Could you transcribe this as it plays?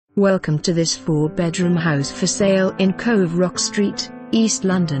Welcome to this 4-bedroom house for sale in Cove Rock Street, East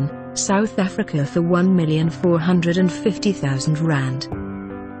London, South Africa for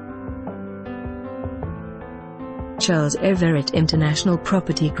R1,450,000. Charles Everitt International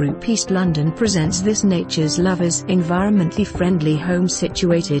Property Group East London presents this nature's lovers environmentally friendly home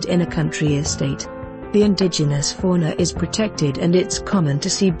situated in a country estate. The indigenous fauna is protected and it's common to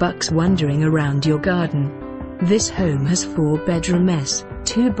see bucks wandering around your garden. This home has 4 bedrooms,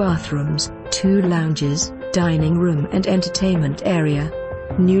 2 bathrooms, 2 lounges, dining room and entertainment area.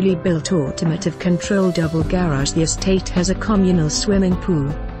 Newly built automotive control double garage. The estate has a communal swimming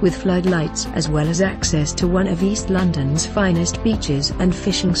pool, with floodlights as well as access to one of East London's finest beaches and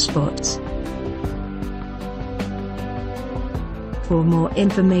fishing spots. For more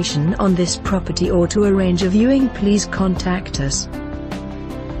information on this property or to arrange a viewing, please contact us.